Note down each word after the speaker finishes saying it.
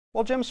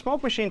Well, Jim,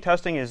 smoke machine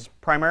testing has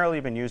primarily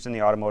been used in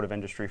the automotive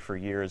industry for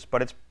years,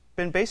 but it's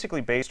been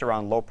basically based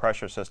around low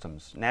pressure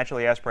systems,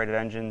 naturally aspirated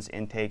engines,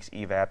 intakes,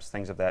 evaps,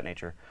 things of that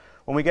nature.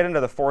 When we get into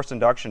the forced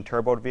induction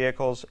turboed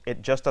vehicles,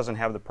 it just doesn't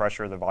have the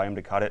pressure or the volume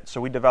to cut it, so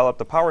we developed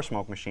the power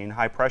smoke machine,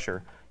 high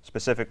pressure,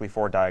 specifically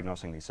for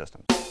diagnosing these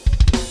systems.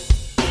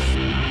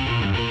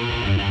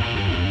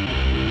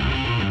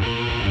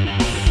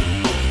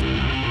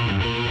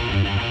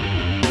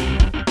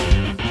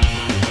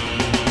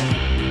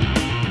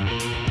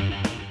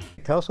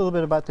 Tell us a little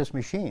bit about this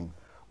machine.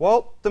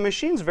 Well, the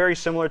machine's very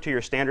similar to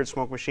your standard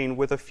smoke machine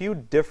with a few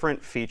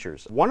different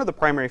features. One of the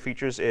primary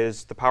features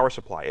is the power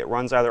supply. It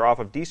runs either off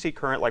of DC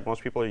current like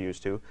most people are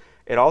used to.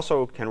 It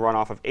also can run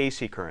off of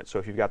AC current, so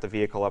if you've got the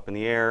vehicle up in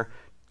the air,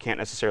 can't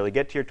necessarily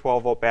get to your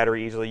 12-volt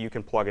battery easily, you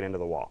can plug it into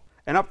the wall.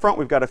 And up front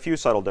we've got a few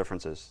subtle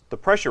differences. The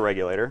pressure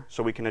regulator,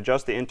 so we can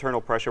adjust the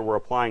internal pressure we're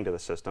applying to the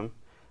system.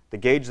 The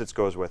gauge that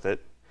goes with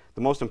it.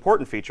 The most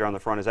important feature on the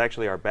front is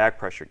actually our back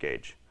pressure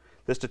gauge.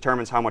 This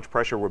determines how much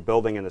pressure we're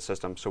building in the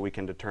system so we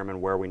can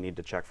determine where we need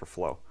to check for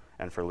flow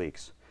and for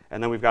leaks.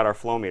 And then we've got our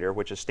flow meter,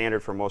 which is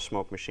standard for most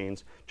smoke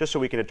machines, just so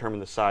we can determine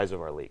the size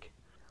of our leak.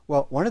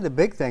 Well, one of the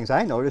big things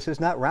I noticed is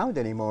not round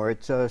anymore.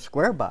 It's a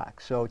square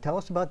box. So tell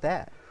us about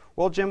that.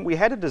 Well, Jim, we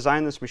had to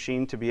design this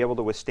machine to be able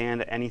to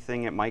withstand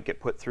anything it might get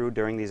put through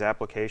during these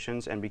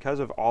applications, and because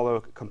of all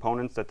the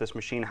components that this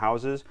machine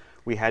houses,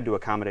 we had to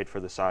accommodate for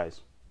the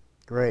size.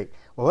 Great.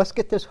 Well, let's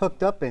get this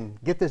hooked up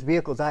and get this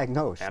vehicle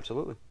diagnosed.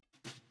 Absolutely.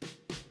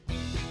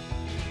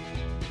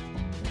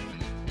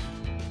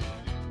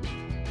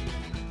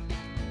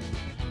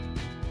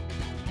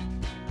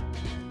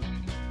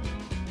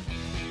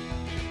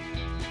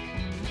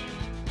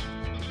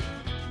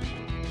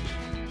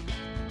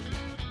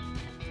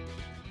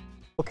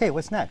 Okay,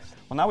 what's next?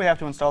 Well, now we have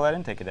to install that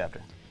intake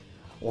adapter.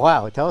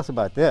 Wow, tell us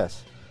about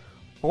this.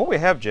 Well, what we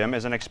have, Jim,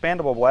 is an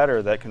expandable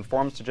bladder that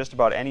conforms to just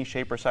about any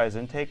shape or size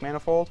intake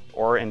manifold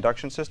or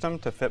induction system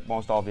to fit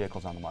most all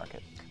vehicles on the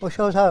market. Well,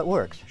 show us how it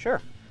works. Sure.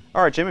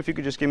 All right, Jim, if you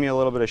could just give me a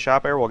little bit of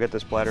shop air, we'll get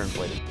this bladder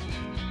inflated.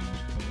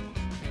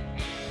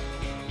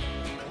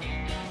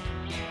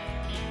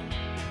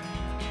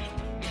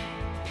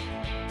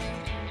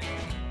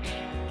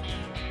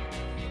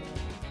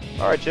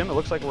 All right, Jim, it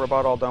looks like we're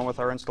about all done with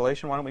our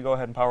installation. Why don't we go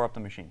ahead and power up the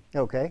machine?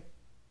 Okay.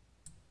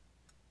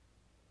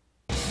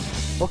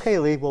 Okay,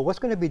 Lee, well, what's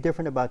going to be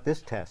different about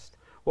this test?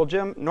 Well,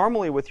 Jim,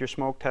 normally with your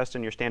smoke test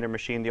and your standard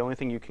machine, the only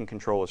thing you can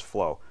control is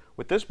flow.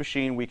 With this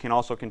machine, we can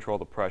also control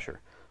the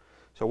pressure.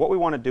 So what we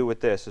want to do with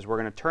this is we're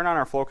going to turn on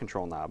our flow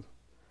control knob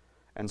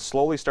and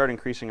slowly start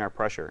increasing our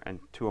pressure and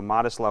to a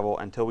modest level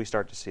until we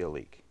start to see a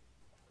leak.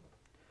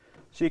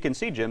 So you can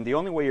see, Jim, the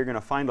only way you're going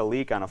to find a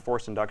leak on a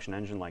forced induction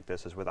engine like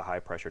this is with a high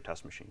pressure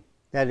test machine.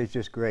 That is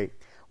just great.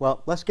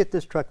 Well, let's get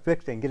this truck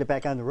fixed and get it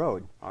back on the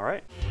road. All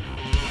right.